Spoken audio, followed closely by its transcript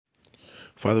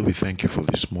Father, we thank you for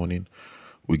this morning.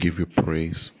 We give you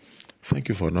praise. Thank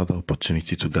you for another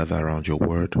opportunity to gather around your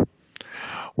word.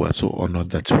 We are so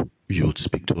honored that you would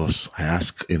speak to us. I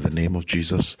ask in the name of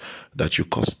Jesus that you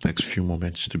cause the next few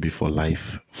moments to be for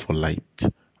life, for light,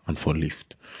 and for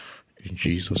lift. In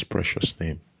Jesus' precious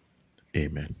name,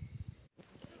 amen.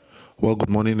 Well, good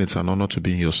morning. It's an honor to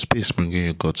be in your space bringing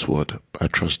you God's word. I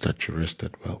trust that you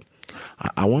rested well.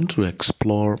 I want to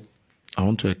explore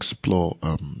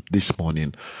this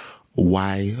morning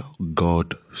why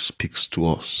God speaks to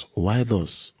us. Why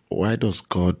does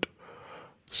God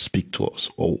speak to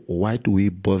us? Or why do we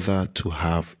bother to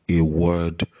have a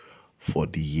word for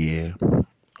the year,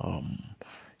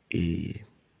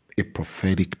 a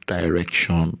prophetic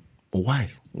direction? Why?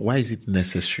 Why is it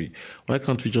necessary? Why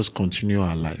can't we just continue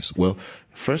our lives? Well,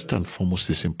 first and foremost,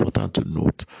 it's important to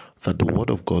note that the word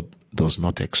of God does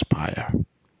not expire.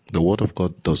 The word of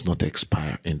God does not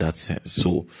expire in that sense.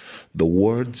 So the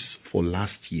words for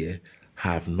last year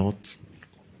have not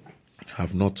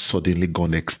suddenly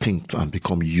gone extinct and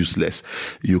become useless.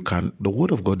 The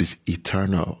word of God is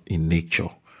eternal in nature,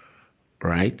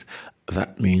 right?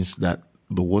 That means that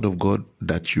the word of God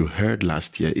that you heard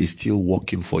last year is still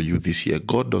working for you this year.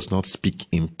 God does not speak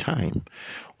in time.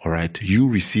 All right. You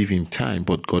receive in time,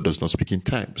 but God does not speak in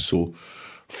time. So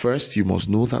first you must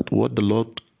know that what the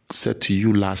Lord said to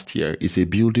you last year is a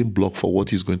building block for what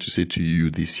he's going to say to you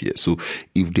this year. So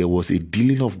if there was a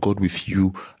dealing of God with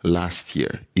you last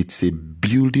year, it's a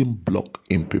building block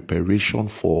in preparation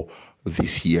for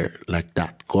this year. Like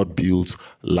that, God builds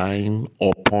line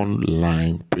upon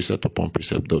line, precept upon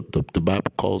precept. The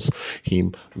Bible calls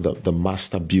him the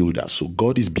master builder. So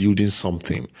God is building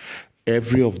something.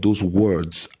 Every of those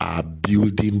words are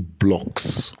building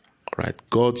blocks. All right.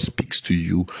 God speaks to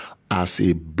you as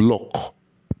a block,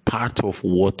 part of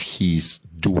what he's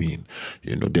doing.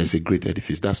 There's a great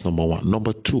edifice. That's number one.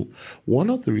 Number two,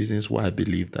 one of the reasons why I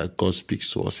believe that God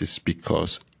speaks to us is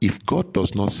because if God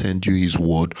does not send you his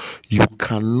word, you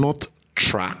cannot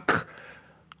track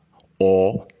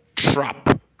or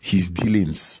trap his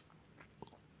dealings.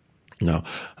 Now,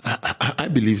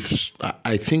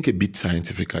 I think a bit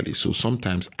scientifically. So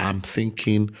sometimes I'm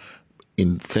thinking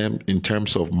in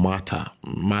terms of matter,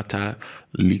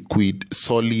 liquid,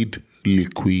 solid,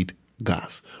 liquid,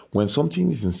 gas. When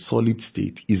something is in solid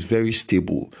state, it's very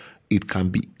stable. It can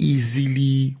be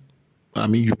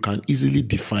you can easily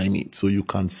define it. So you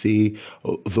can say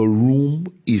the room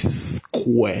is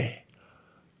square.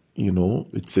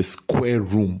 It's a square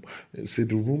room. Say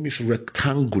the room is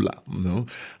rectangular.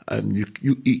 And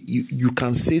you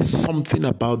can say something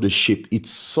about the shape.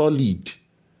 It's solid.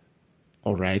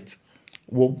 All right.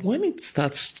 Well, when it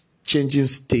starts changing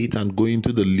state and going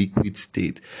to the liquid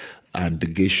state and the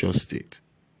gaseous state,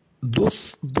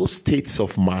 those states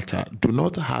of matter do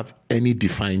not have any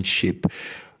defined shape.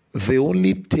 They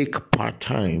only take part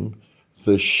time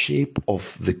the shape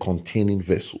of the containing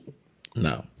vessel.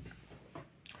 Now,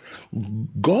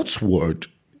 God's word,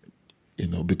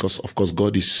 because of course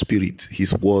God is spirit,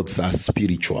 his words are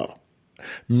spiritual.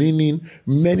 Meaning,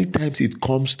 many times it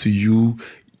comes to you,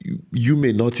 you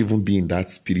may not even be in that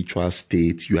spiritual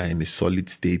state. You are in a solid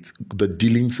state. The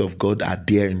dealings of God are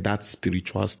there in that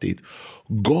spiritual state.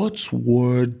 God's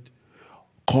word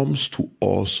comes to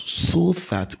us so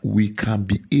that we can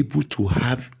be able to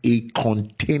have a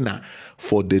container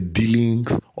for the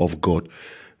dealings of God.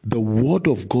 The word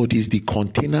of God is the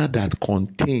container that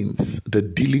contains the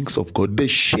dealings of God. The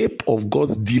shape of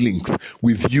God's dealings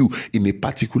with you in a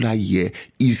particular year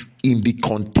is in the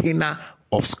container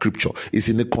of scripture. It's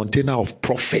in the container of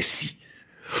prophecy.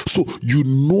 So you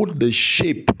know the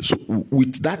shape. So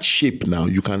with that shape now,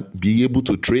 you can be able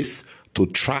to trace, to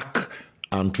track,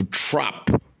 and to trap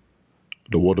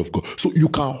the word of God. So you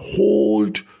can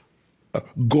hold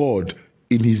God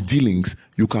in his dealings.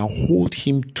 You can hold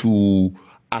him to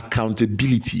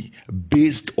accountability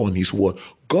based on his word.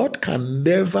 God can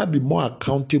never be more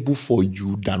accountable for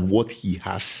you than what he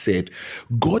has said.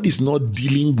 God is not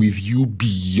dealing with you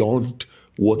beyond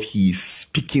what he is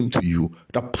speaking to you.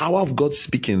 The power of God's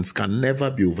speakings can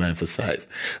never be overemphasized.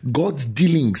 God's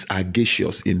dealings are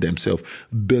gaseous in themselves.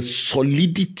 The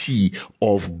solidity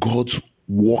of God's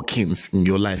workings in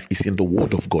your life is in the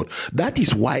word of God. That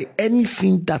is why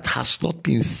anything that has not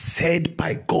been said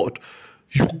by God,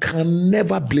 you can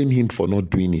never blame him for not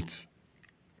doing it.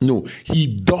 No, he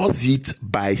does it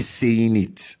by saying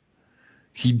it.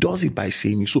 He does it by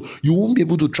saying it. So you won't be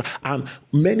able to try. And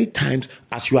many times,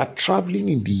 as you are traveling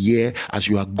in the year, as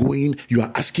you are going, you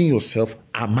are asking yourself,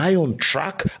 am I on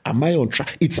track? Am I on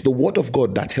track? It's the word of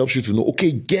God that helps you to know,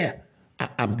 okay,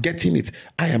 I'm getting it.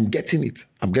 I am getting it.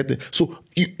 I'm getting it. So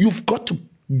you've got to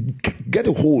Get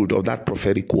a hold of that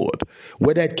prophetic word.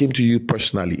 Whether it came to you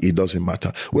personally, it doesn't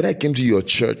matter. Whether it came to your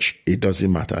church, it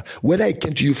doesn't matter. Whether it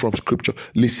came to you from scripture,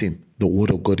 listen, the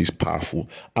word of God is powerful.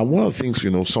 And one of the things,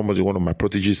 one of my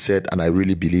proteges said, and I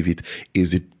really believe it,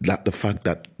 is the fact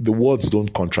that the words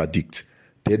don't contradict.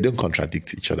 They don't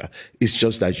contradict each other. It's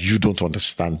just that you don't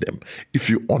understand them. If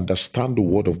you understand the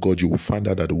word of God, you will find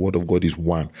out that the word of God is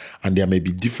one. And there may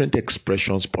be different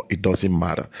expressions, but it doesn't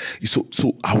matter. So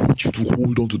I want you to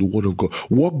hold on to the word of God.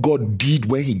 What God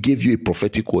did when he gave you a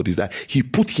prophetic word is that he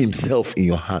put himself in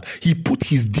your hand. He put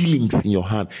his dealings in your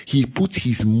hand. He put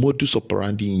his modus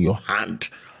operandi in your hand.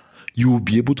 You will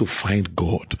be able to find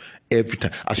God every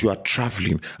time as you are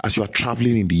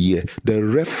traveling in the year. The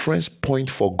reference point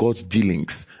for God's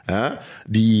dealings,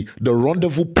 the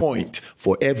rendezvous point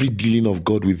for every dealing of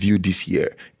God with you this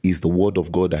year is the word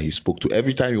of God that he spoke to.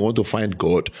 Every time you want to find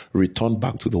God, return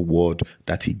back to the word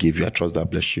that he gave you. I trust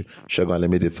that bless you. Shagun, let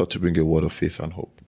me the thought to bring a word of faith and hope.